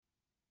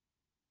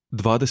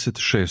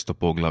26.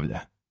 poglavlje.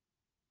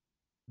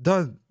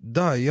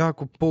 Da,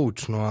 jako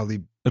poučno,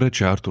 ali...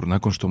 Reče Artur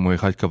nakon što mu je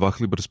Haljka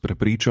Vahlibrs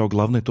prepričao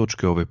glavne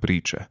točke ove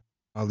priče.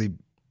 Ali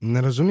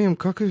ne razumijem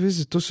kakve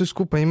veze to sve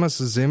skupa ima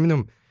sa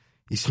zemljom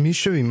i s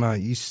miševima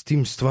i s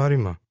tim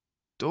stvarima.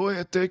 To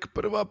je tek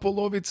prva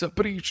polovica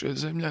priče,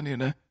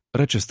 zemljanine.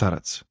 Reče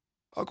starac.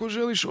 Ako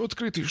želiš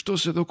otkriti što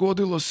se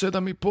dogodilo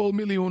 7,5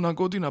 milijuna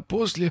godina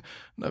poslije,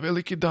 na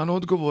veliki dan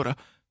odgovora,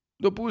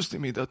 dopusti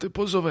mi da te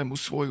pozovem u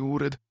svoj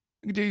ured,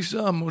 gdje i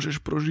sam možeš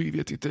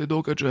proživjeti te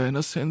događaje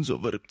na senzo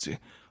vrpci,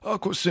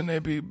 ako se ne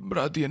bi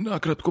radije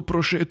nakratko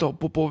prošetao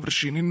po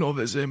površini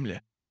nove zemlje.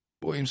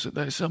 Bojim se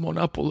da je samo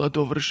napola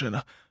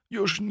dovršena.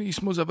 Još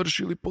nismo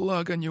završili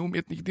polaganje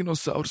umjetnih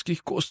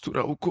dinosaurskih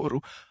kostura u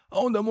koru, a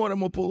onda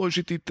moramo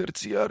položiti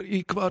tercijar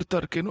i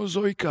kvartar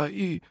kenozoika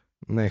i...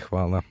 Ne,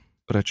 hvala.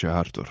 Reče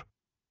Artur.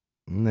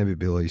 Ne bi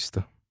bilo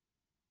isto.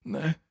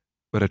 Ne.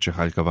 Reče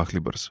Haljka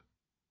Vahlibrs.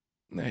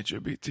 Neće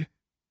biti.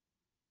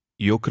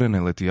 I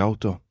okrene leti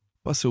auto,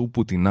 pa se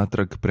uputi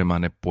natrag prema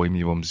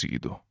nepojmljivom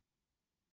zidu.